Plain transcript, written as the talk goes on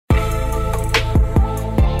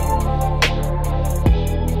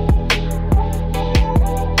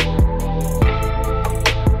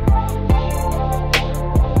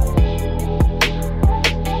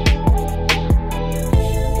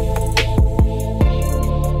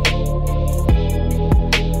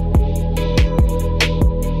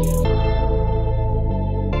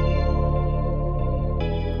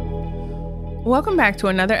Welcome back to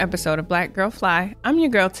another episode of Black Girl Fly. I'm your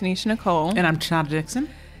girl, Tanisha Nicole. And I'm Shonda Dixon.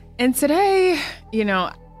 And today,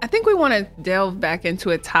 I think we want to delve back into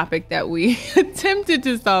a topic that we attempted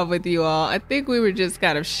to solve with you all. I think we were just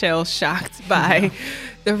kind of shell-shocked by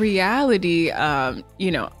the reality.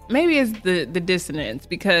 Maybe it's the dissonance,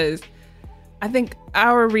 because I think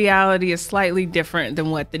our reality is slightly different than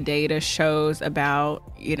what the data shows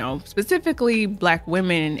about, specifically Black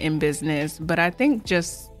women in business. But I think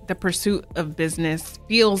just the pursuit of business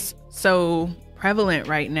feels so prevalent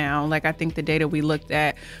right now. Like, I think the data we looked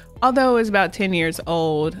at, although it's about 10 years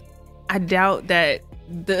old, I doubt that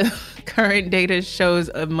the current data shows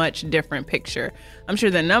a much different picture. I'm sure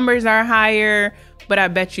the numbers are higher, but I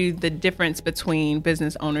bet you the difference between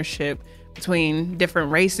business ownership between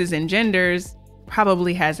different races and genders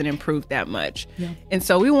probably hasn't improved that much. Yeah. And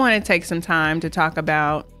so we want to take some time to talk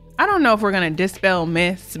about, I don't know if we're going to dispel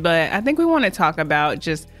myths, but I think we want to talk about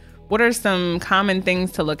just what are some common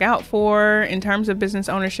things to look out for in terms of business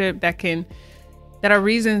ownership that are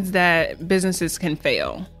reasons that businesses can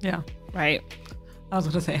fail. Yeah. Right. I was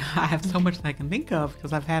going to say, I have so much that I can think of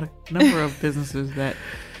because I've had a number of businesses that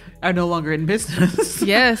are no longer in business.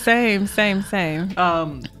 Yeah, same.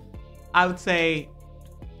 I would say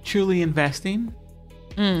truly investing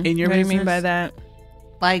in your business. What do you mean by that?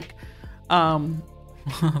 Like,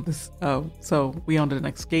 so we owned an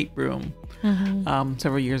escape room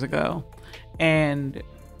several years ago, and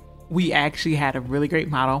we actually had a really great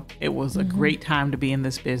model. It was a great time to be in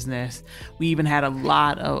this business. We even had a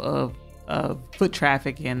lot of foot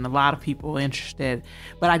traffic and a lot of people interested,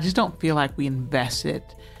 but I just don't feel like we invested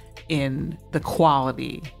in the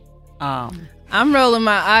quality. I'm rolling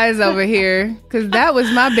my eyes over here because that was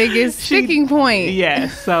my biggest sticking point.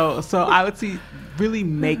 Yes. So I would see really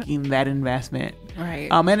making that investment. Right.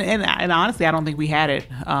 And honestly, I don't think we had it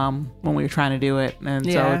when we were trying to do it. And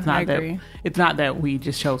so it's not that we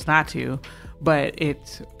just chose not to, but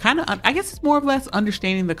it's kind of, I guess it's more or less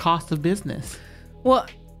understanding the cost of business. Well,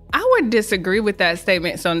 I would disagree with that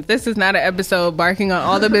statement. So this is not an episode barking on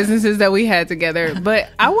all the businesses that we had together, but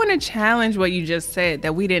I want to challenge what you just said,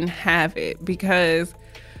 that we didn't have it, because,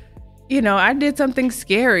 I did something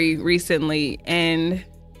scary recently and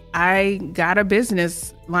I got a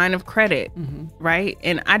business line of credit, right?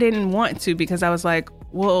 And I didn't want to, because I was like,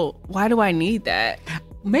 well, why do I need that?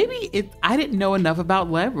 Maybe I didn't know enough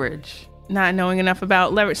about leverage. Not knowing enough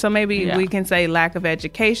about leverage. So maybe we can say lack of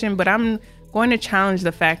education, but I'm going to challenge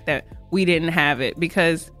the fact that we didn't have it,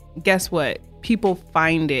 because guess what? People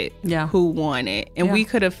find it who want it. And we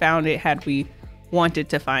could have found it had we wanted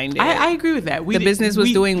to find it. I agree with that. The business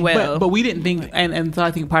was doing well. But we didn't think, and so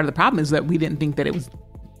I think part of the problem is that we didn't think that it was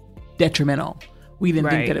detrimental. We didn't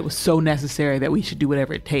think that it was so necessary that we should do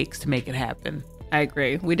whatever it takes to make it happen. I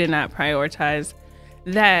agree. We did not prioritize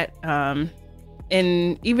that.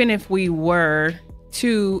 And even if we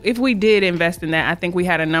did invest in that, I think we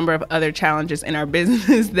had a number of other challenges in our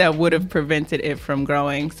business that would have prevented it from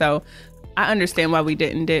growing. So I understand why we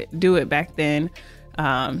didn't do it back then.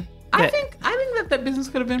 I think that business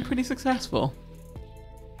could have been pretty successful.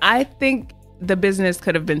 I think the business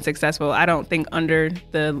could have been successful. I don't think under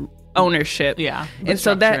the ownership. Yeah. And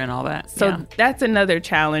so all that. So that's another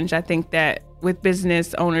challenge. I think that with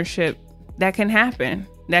business ownership, that can happen.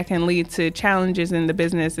 That can lead to challenges in the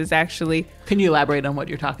business. Is actually. Can you elaborate on what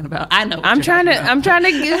you're talking about? I know. I'm trying to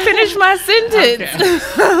finish my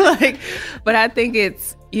sentence. But I think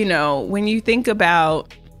it's, when you think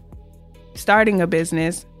about starting a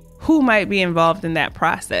business, who might be involved in that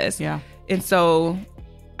process? Yeah. And so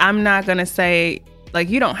I'm not going to say,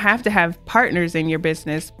 you don't have to have partners in your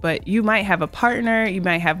business, but you might have a partner. You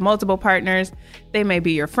might have multiple partners. They may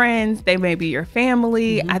be your friends. They may be your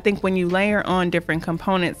family. I think when you layer on different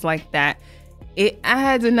components like that, it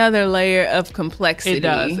adds another layer of complexity. It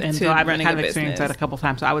does. And so I've kind of experienced that a couple of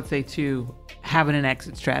times. So I would say, too, having an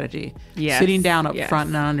exit strategy. Yes. Sitting down up front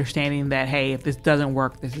and understanding that, hey, if this doesn't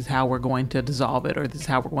work, this is how we're going to dissolve it, or this is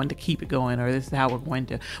how we're going to keep it going, or this is how we're going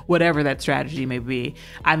to, whatever that strategy may be.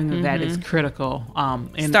 I think that is critical.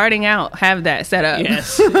 Starting out, have that set up.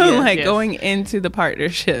 Yes. Going into the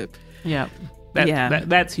partnership. Yeah.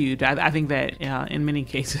 That's huge. I think that in many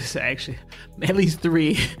cases, actually, at least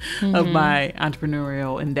 3 of my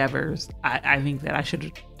entrepreneurial endeavors, I think that I should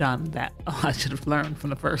have done that. I should have learned from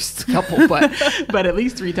the first couple, but at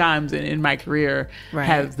least 3 times in my career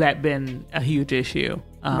has that been a huge issue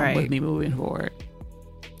with me moving forward.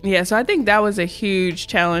 Yeah, so I think that was a huge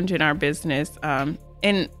challenge in our business,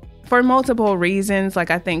 and for multiple reasons.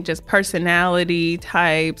 I think just personality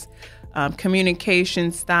types,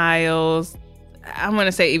 communication styles. I'm going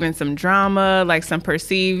to say even some drama, like some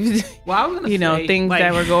perceived, well, I was gonna say, things like,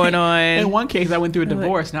 that were going on. In one case, I went through a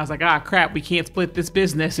divorce and I was like, crap, we can't split this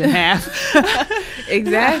business in half.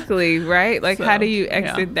 Exactly, right? Like, how do you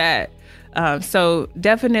exit that? So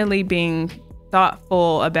definitely being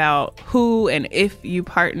thoughtful about who and if you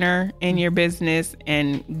partner in your business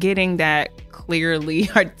and getting that clearly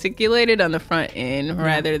articulated on the front end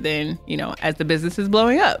rather than, as the business is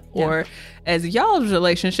blowing up or as y'all's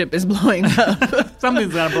relationship is blowing up.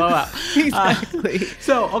 Something's gonna blow up. Exactly.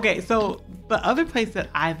 So the other place that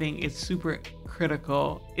I think is super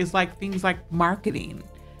critical is like things like marketing.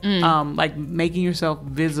 Like making yourself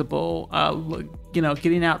visible,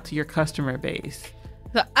 getting out to your customer base.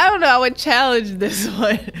 So I don't know. I would challenge this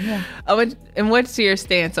one. Yeah. And what's your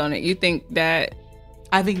stance on it? You think that?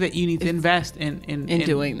 I think that you need to invest in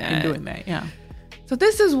doing that. In doing that, yeah. So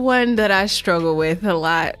this is one that I struggle with a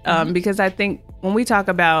lot because I think when we talk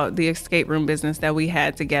about the escape room business that we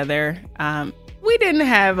had together, we didn't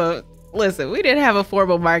have a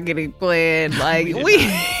formal marketing plan. Like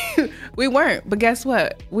we weren't. But guess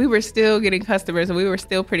what? We were still getting customers and we were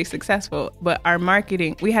still pretty successful. But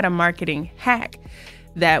we had a marketing hack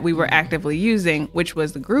that we were actively using, which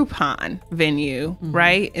was the Groupon venue,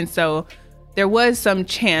 right? And so there was some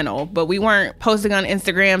channel, but we weren't posting on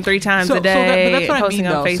Instagram 3 times a day. But that's what posting I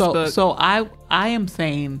mean, on Facebook. So I am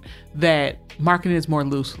saying that marketing is more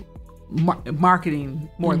loose. Marketing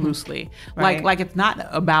more loosely, Right. like it's not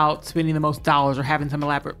about spending the most dollars or having some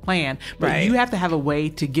elaborate plan, but Right. you have to have a way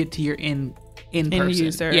to get to your end person.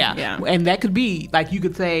 user, yeah. And that could be like, you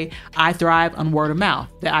could say, I thrive on word of mouth,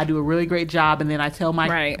 that I do a really great job, and then I tell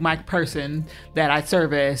my person that I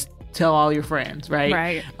service, tell all your friends, right?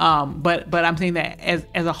 Right. But I'm saying that as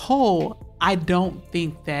a whole, I don't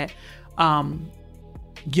think that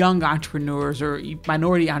young entrepreneurs or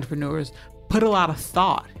minority entrepreneurs put a lot of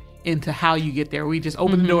thought into how you get there. We just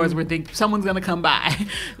open the doors. We think someone's going to come by.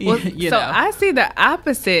 Well, I see the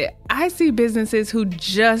opposite. I see businesses who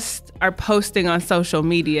just are posting on social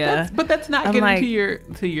media. But that's not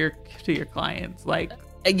getting to your clients. Like,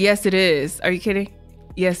 yes, it is. Are you kidding?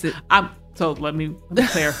 Yes. So let me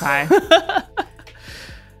clarify.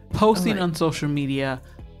 Posting on social media,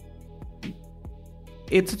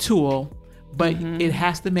 it's a tool, but it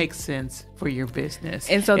has to make sense for your business.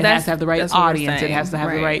 And so it has to have the right audience. It has to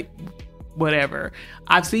have the right whatever.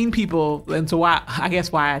 I've seen people, and so why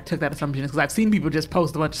I took that assumption is because I've seen people just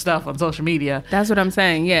post a bunch of stuff on social media. That's what I'm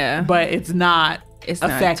saying. Yeah, but it's not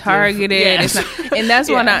effective. Not targeted. Yes. It's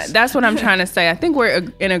not, and that's what I'm trying to say. I think we're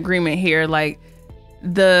in agreement here. Like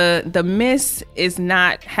the miss is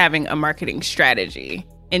not having a marketing strategy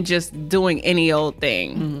and just doing any old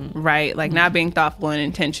thing, right? Like not being thoughtful and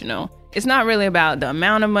intentional. It's not really about the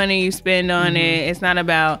amount of money you spend on it. It's not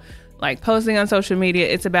about like posting on social media.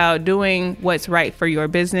 It's about doing what's right for your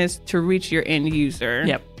business to reach your end user.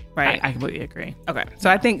 Yep. Right. I completely agree. Okay. So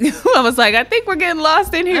I think I think we're getting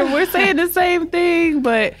lost in here. We're saying the same thing,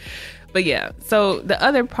 but yeah. So the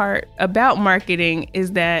other part about marketing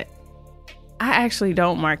is that I actually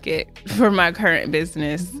don't market for my current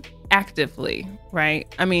business actively,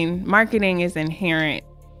 right? I mean, marketing is inherent.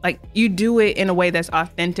 Like you do it in a way that's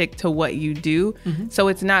authentic to what you do. So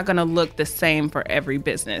it's not going to look the same for every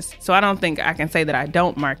business. So I don't think I can say that I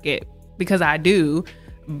don't market because I do,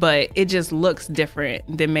 but it just looks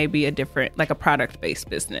different than maybe a product-based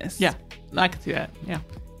business. Yeah, I can see that. Yeah.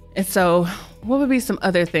 And so what would be some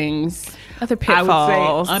other things, other pitfalls?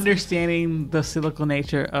 I would say understanding the cyclical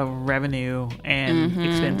nature of revenue and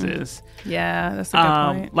expenses. Yeah, that's a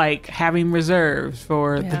good point. Like having reserves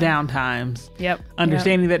for the downtimes. Yep.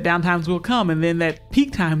 Understanding that downtimes will come and then that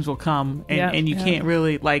peak times will come and you can't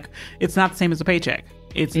really, like, it's not the same as a paycheck.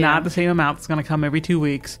 It's not the same amount that's going to come every 2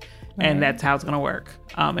 weeks. And that's how it's going to work.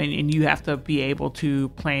 And you have to be able to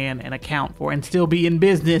plan and account for and still be in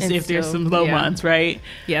business if there's some low months, right?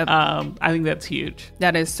 Yep. I think that's huge.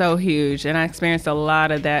 That is so huge. And I experienced a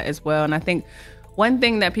lot of that as well. And I think one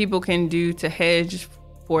thing that people can do to hedge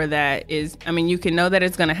for that is, I mean, you can know that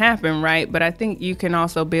it's going to happen, right? But I think you can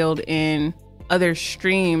also build in other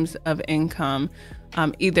streams of income,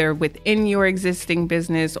 either within your existing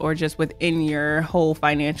business or just within your whole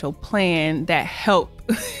financial plan that help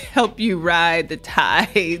you ride the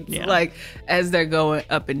tides, like as they're going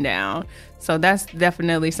up and down. So that's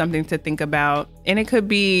definitely something to think about. And it could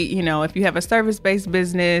be, if you have a service-based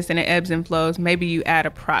business and it ebbs and flows, maybe you add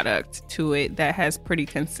a product to it that has pretty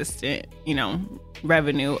consistent,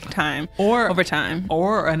 revenue over time.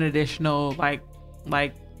 Or an additional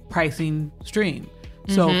like pricing stream.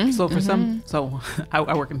 So for some, I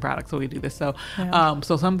work in products, so we do this. So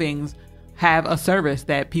some things have a service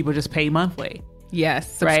that people just pay monthly.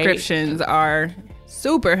 Yes, subscriptions are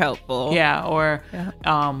super helpful. Yeah, or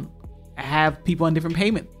have people on different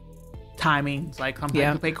payment timings. Like some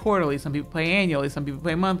people pay quarterly, some people pay annually, some people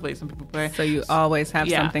pay monthly, some people pay. So you always have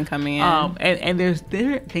something coming in. And there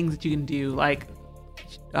are things that you can do, like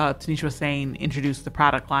Tanisha was saying, introduce the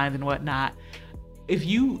product lines and whatnot. If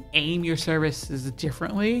you aim your services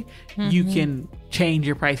differently, you can change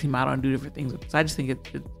your pricing model and do different things. So I just think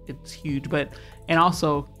it's huge. And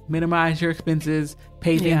also minimize your expenses,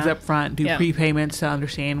 pay things up front, do prepayments to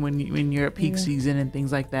understand when you're at peak season and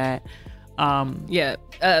things like that.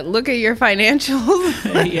 Look at your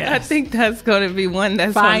financials. Yes. I think that's going to be one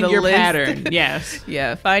that's find on the your list. pattern. Yes.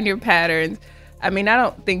 Find your patterns. I mean, I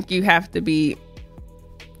don't think you have to be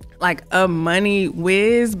like a money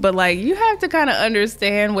whiz, but like you have to kind of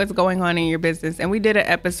understand what's going on in your business. And we did an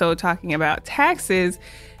episode talking about taxes,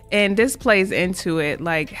 and this plays into it,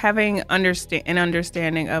 like having an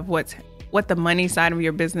understanding of what the money side of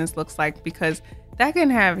your business looks like, because that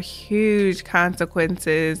can have huge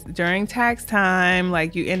consequences during tax time.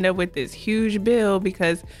 Like you end up with this huge bill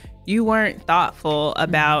because you weren't thoughtful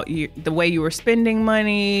about the way you were spending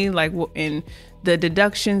money, like in the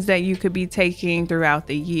deductions that you could be taking throughout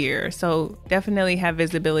the year. So definitely have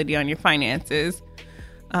visibility on your finances.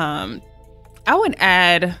 I would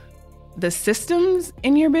add the systems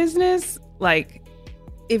in your business. Like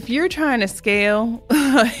if you're trying to scale,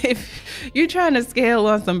 on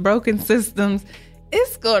some broken systems,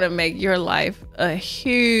 it's going to make your life a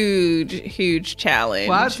huge, huge challenge.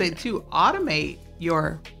 Well, I'd say too, automate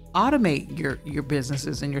your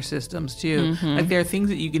businesses and your systems too. Like there are things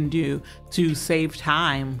that you can do to save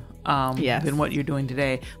time than what you're doing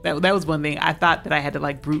today. That was one thing. I thought that I had to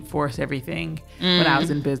like brute force everything when I was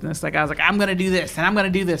in business. Like I was like, I'm going to do this and I'm going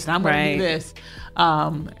to do this and I'm going to do this.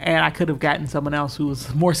 And I could have gotten someone else who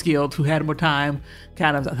was more skilled, who had more time,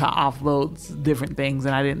 kind of to offload different things.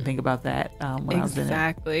 And I didn't think about that when I was in it.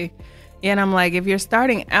 Exactly. And I'm like, if you're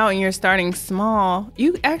starting out and you're starting small,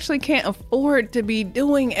 you actually can't afford to be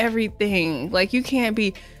doing everything. Like you can't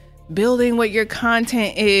be building what your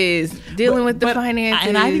content is, dealing with the finances.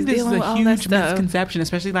 And I think this is a huge misconception,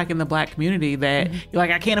 especially like in the Black community, that you're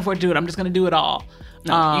like, I can't afford to do it. I'm just going to do it all.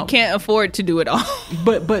 No, you can't afford to do it all.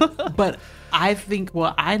 But I think,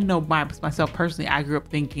 well, I know myself personally, I grew up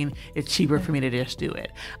thinking it's cheaper for me to just do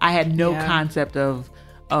it. I had no concept of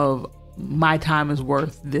my time is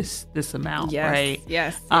worth this amount, right?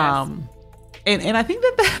 Yes. And I think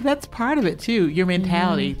that's part of it too, your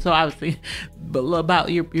mentality. So obviously,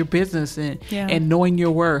 about your business and knowing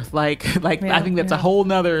your worth, like I think that's a whole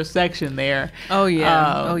nother section there. Oh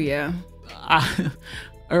yeah.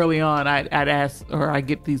 Early on, I'd ask, or I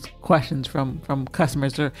get these questions from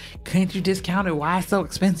customers, or can't you discount it? Why it's so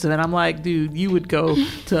expensive? And I'm like, dude, you would go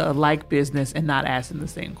to a like business and not ask them the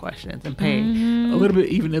same questions and pay a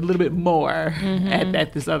little bit more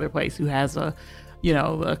at this other place who has a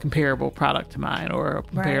comparable product to mine or a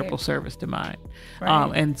comparable service to mine.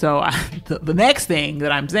 Right. And so the next thing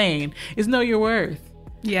that I'm saying is know your worth.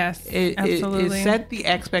 Yes, absolutely. It set the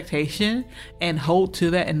expectation and hold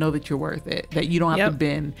to that and know that you're worth it, that you don't have to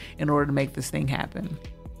bend in order to make this thing happen.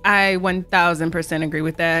 I 1000% agree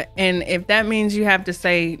with that. And if that means you have to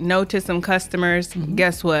say no to some customers,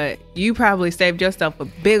 guess what? You probably saved yourself a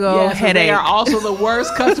big old headache. They are also the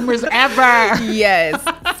worst customers ever. Yes.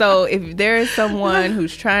 So if there is someone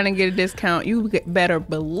who's trying to get a discount, you better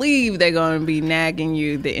believe they're going to be nagging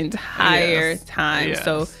you the entire time. Yes.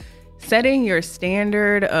 So setting your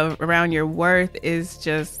standard around your worth is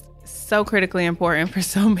just so critically important for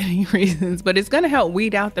so many reasons, but it's going to help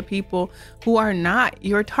weed out the people who are not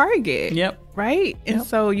your target. Yep. Right. And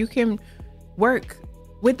so you can work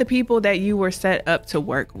with the people that you were set up to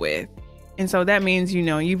work with. And so that means,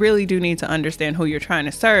 you really do need to understand who you're trying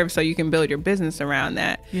to serve so you can build your business around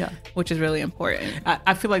that. Yeah. Which is really important.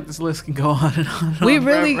 I feel like this list can go on and on. We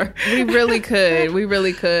really could. We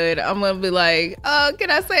really could. I'm going to be like, oh, can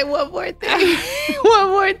I say one more thing?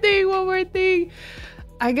 One more thing.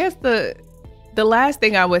 I guess the last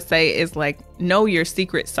thing I would say is like, know your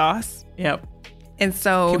secret sauce. Yep. And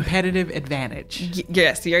so competitive advantage.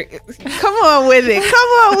 Yes, come on with it.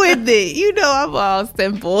 I'm all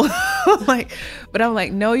simple. But I'm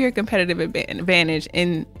like, know your competitive advantage.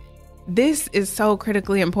 And this is so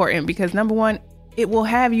critically important because number one, it will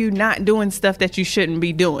have you not doing stuff that you shouldn't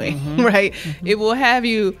be doing, right? It will have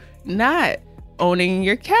you not owning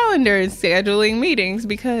your calendar and scheduling meetings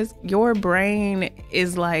because your brain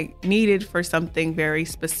is like needed for something very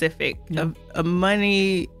specific, a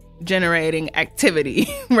money generating activity,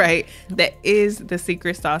 right? That is the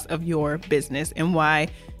secret sauce of your business and why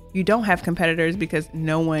you don't have competitors, because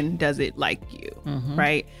no one does it like you,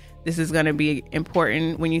 right? This is going to be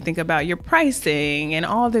important when you think about your pricing and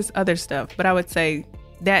all this other stuff. But I would say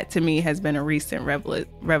that to me has been a recent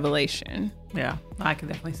revelation. Yeah, I can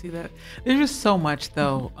definitely see that. There's just so much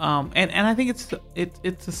though. And I think it's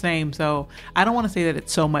the same. So I don't want to say that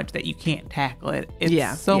it's so much that you can't tackle it.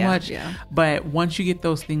 It's so much. Yeah. But once you get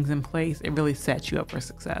those things in place, it really sets you up for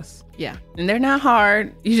success. Yeah. And they're not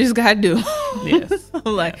hard. You just got to do. Yes.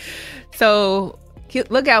 So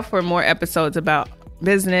look out for more episodes about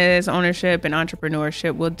business, ownership, and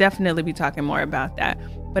entrepreneurship. We'll definitely be talking more about that.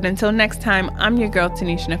 But until next time, I'm your girl,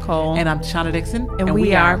 Tanisha Nicole. And I'm Tashana Dixon. And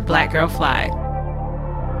we are Black Girl Fly.